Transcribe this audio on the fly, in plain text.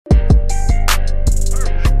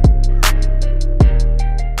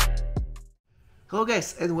Hello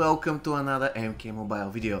guys and welcome to another MK Mobile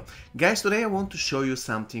video. Guys, today I want to show you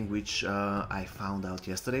something which I found out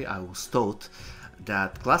yesterday. I was told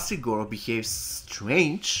that Classic Goro behaves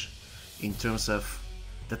strange in terms of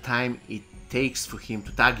the time it takes for him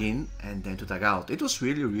to tag in and then to tag out. It was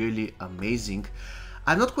really amazing.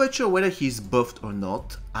 I'm not quite sure whether he's buffed or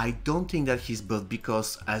not. I don't think that he's buffed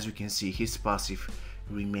because, as you can see, his passive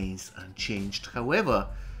remains unchanged. However,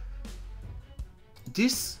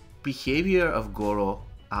 this behavior of Goro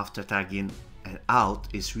after tagging and out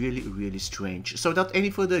is really strange. So without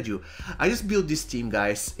any further ado, I just built this team,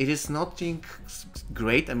 guys. It is nothing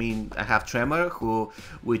great. I mean, I have Tremor, who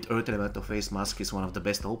with Earth Elemental Face Mask is one of the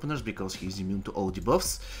best openers because he's immune to all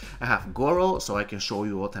debuffs. I have Goro, so I can show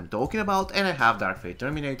you what I'm talking about, and I have Dark Fate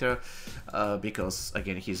Terminator because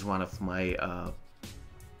again he's one of my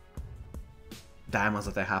diamonds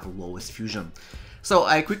that I have lowest fusion. So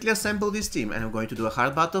I quickly assembled this team and I'm going to do a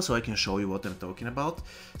hard battle so I can show you what I'm talking about.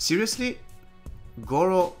 Seriously,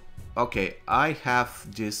 Goro, okay, I have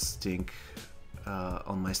this thing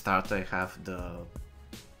on my starter. I have the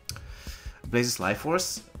Blazes Life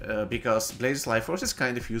Force because Blazes Life Force is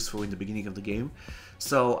kind of useful in the beginning of the game.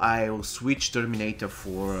 So I will switch Terminator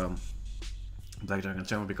for Black Dragon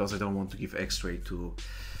Tremor because I don't want to give X-ray to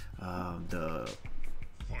the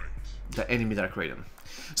enemy Dark Raiden.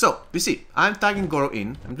 So, you see, I'm tagging Goro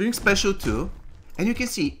in, I'm doing special 2, and you can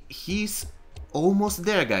see he's almost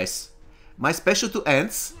there, guys. My special 2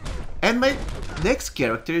 ends, and my next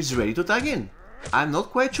character is ready to tag in. I'm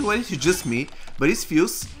not quite sure whether it's just me, but it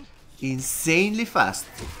feels insanely fast.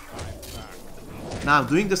 Now I'm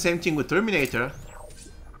doing the same thing with Terminator,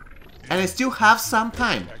 and I still have some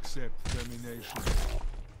time.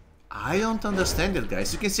 I don't understand it,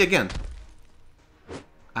 guys. You can see again,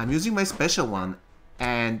 I'm using my special one,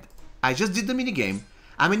 and I just did the minigame.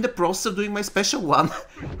 I'm in the process of doing my special one,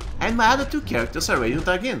 and my other 2 characters are ready to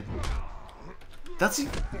tag in. That's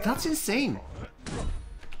insane.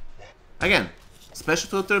 Again, special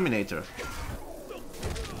to the Terminator.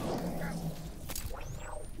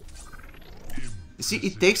 You see,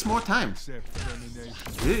 it takes more time.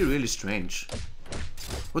 Really strange.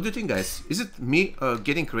 What do you think, guys? Is it me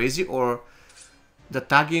getting crazy, or the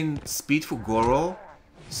tagging speed for Goro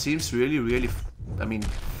seems really I mean,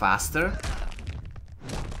 faster?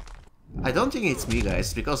 I don't think it's me,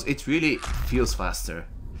 guys, because it really feels faster.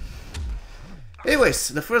 Anyways,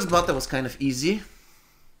 the first battle was kind of easy.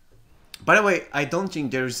 By the way, I don't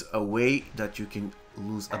think there's a way that you can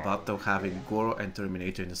lose a battle having Goro and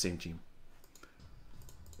Terminator in the same team.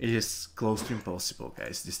 It is close to impossible,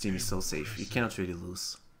 guys. This team is so safe. You cannot really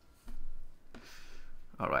lose.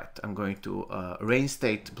 Alright, I'm going to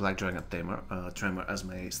reinstate Black Dragon Tremor as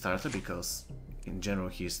my starter because in general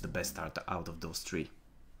he's the best starter out of those 3.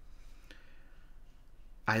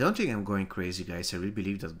 I don't think I'm going crazy, guys. I really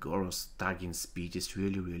believe that Goro's tagging speed is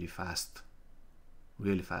really fast.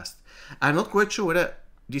 Really fast. I'm not quite sure whether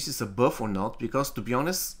this is a buff or not because, to be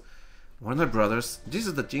honest, Warner Brothers, this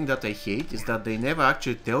is the thing that I hate, is that they never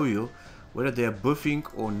actually tell you whether they are buffing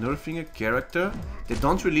or nerfing a character. They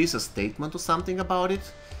don't release a statement or something about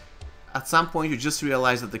it. At some point you just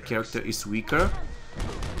realize that the character is weaker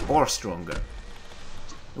or stronger.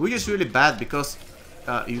 Which is really bad because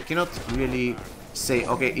you cannot really say,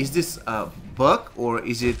 okay, is this a bug or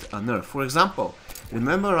is it a nerf? For example,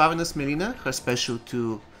 remember Ravenous Melina? Her special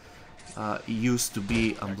 2 used to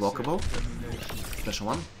be unblockable. Special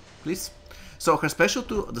 1, please. So her special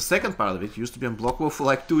 2, the second part of it, used to be unblockable for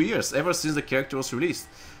like 2 years, ever since the character was released.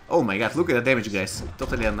 Oh my god, look at the damage, guys.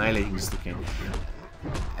 Totally annihilating this looking.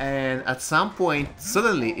 And at some point,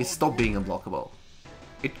 suddenly it stopped being unblockable.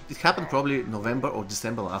 It happened probably November or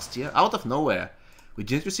December last year, out of nowhere. We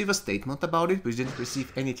didn't receive a statement about it, we didn't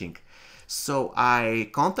receive anything. So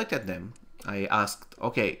I contacted them. I asked,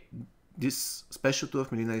 okay, this special 2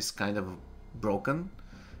 of Melina is kind of broken.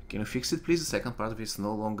 Can you fix it, please? The second part of it is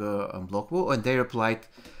no longer unblockable. And they replied,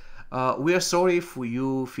 we are sorry for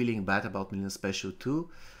you feeling bad about Melina Special 2,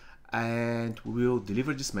 and we will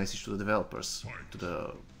deliver this message to the developers, to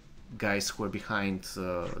the guys who are behind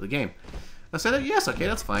the game. I said, yes, okay,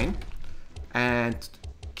 that's fine. And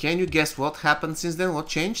can you guess what happened since then? What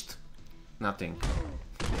changed? Nothing.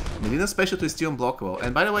 Melina Special 2 is still unblockable.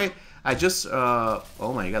 And by the way, I just, oh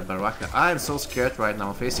my god, Baraka. I'm so scared right now.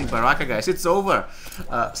 I'm facing Baraka, guys. It's over.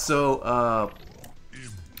 I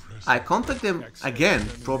contacted them again,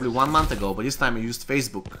 probably 1 month ago, but this time I used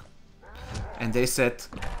Facebook. And they said,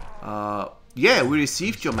 yeah, we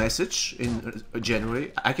received your message in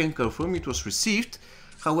January. I can confirm it was received.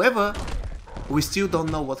 However, we still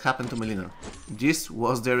don't know what happened to Melina. This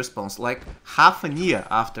was their response, like half a year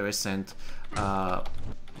after I sent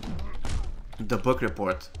the bug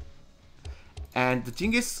report. And the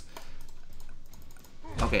thing is,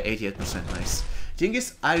 okay, 88%, nice. Thing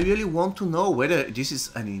is, I really want to know whether this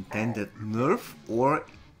is an intended nerf or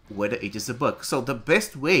whether it is a bug. So the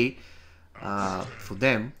best way for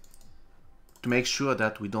them to make sure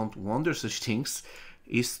that we don't wonder such things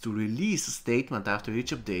is to release a statement after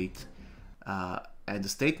each update, and the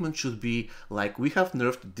statement should be like, we have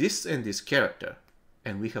nerfed this and this character,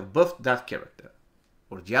 and we have buffed that character,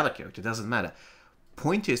 or the other character, doesn't matter.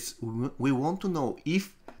 Point is, we want to know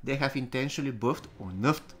if they have intentionally buffed or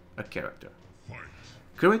nerfed a character.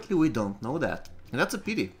 Currently we don't know that, and that's a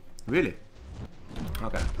pity, really.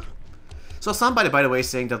 Okay. So somebody, by the way,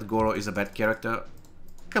 saying that Goro is a bad character.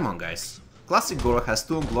 Come on, guys. Classic Goro has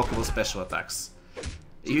 2 unblockable special attacks.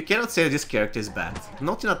 You cannot say this character is bad.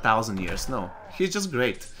 Not in 1,000 years, no. He's just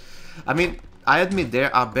great. I mean, I admit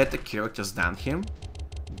there are better characters than him,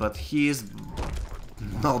 but he is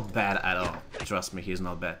not bad at all. Trust me, he's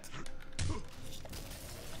not bad.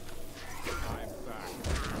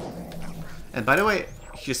 And by the way,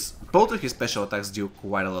 both of his special attacks do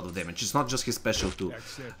quite a lot of damage. It's not just his special 2.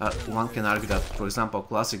 One can argue that, for example,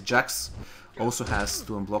 Classic Jax also has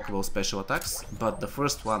 2 unblockable special attacks, but the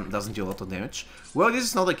first one doesn't do a lot of damage. Well, this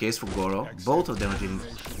is not the case for Goro. Both of them are dealing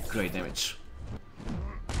great damage.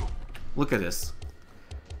 Look at this.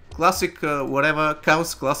 Classic whatever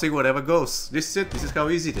counts, classic whatever goes. This is it. This is how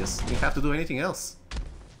easy it is. You have to do anything else.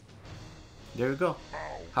 There you go.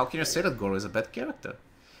 How can you say that Goro is a bad character?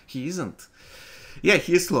 He isn't. Yeah,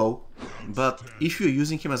 he is slow, but if you're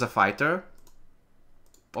using him as a fighter,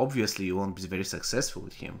 obviously you won't be very successful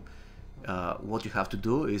with him. What you have to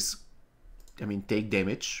do is, I mean, take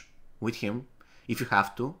damage with him. If you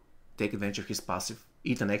have to, take advantage of his passive,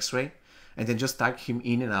 eat an X-ray, and then just tag him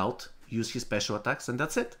in and out, use his special attacks, and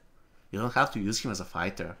that's it. You don't have to use him as a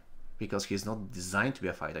fighter, because he's not designed to be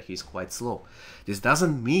a fighter, he's quite slow. This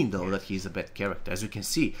doesn't mean, though, that he's a bad character. As you can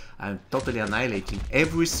see, I'm totally annihilating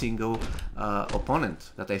every single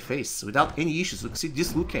opponent that I face, without any issues. Look, see,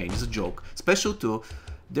 this Liu Kang is a joke. Special 2,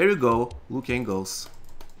 there you go, Liu Kang goes.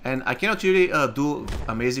 And I cannot really do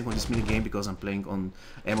amazing on this minigame because I'm playing on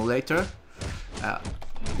emulator.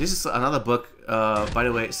 This is another bug, by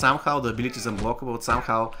the way. Somehow the ability is unblockable, but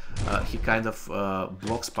somehow he kind of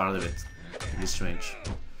blocks part of it. It's strange.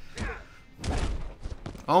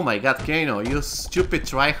 Oh my god, Kano, you stupid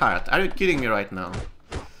tryhard. Are you kidding me right now?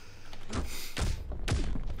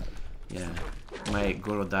 Yeah, my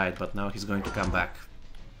Goro died, but now he's going to come back.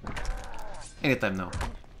 Anytime now.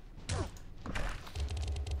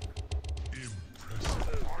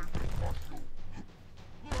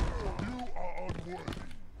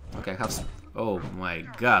 Okay, I have... Oh my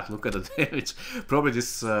god, look at the damage. Probably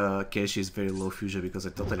this Keishi is very low fusion because I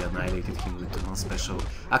totally annihilated him with one special.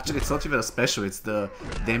 Actually, it's not even a special, it's the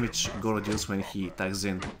damage Goro deals when he tags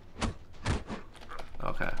in.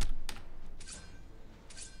 Okay.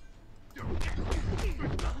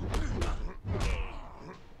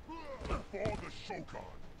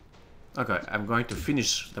 Okay, I'm going to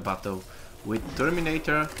finish the battle with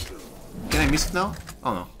Terminator. Can I miss it now?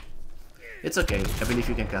 Oh no. It's okay, I believe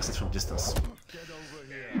you can cast it from distance.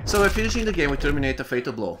 So we're finishing the game with Terminator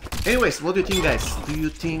Fatal Blow. Anyways, what do you think, guys? Do you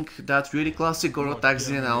think that really Classic Goro tags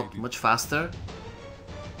in and out much faster?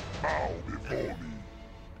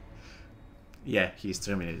 Yeah, he's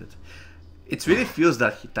terminated. It really feels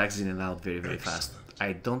that he tags in and out very, very fast.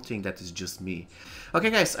 I don't think that is just me. Okay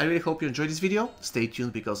guys, I really hope you enjoyed this video. Stay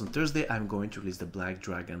tuned because on Thursday I'm going to release the Black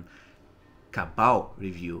Dragon Cabal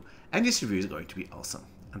review. And this review is going to be awesome.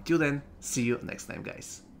 Until then, see you next time,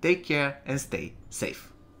 guys. Take care and stay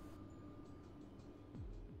safe.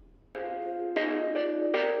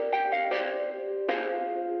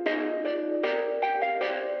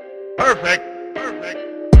 Perfect.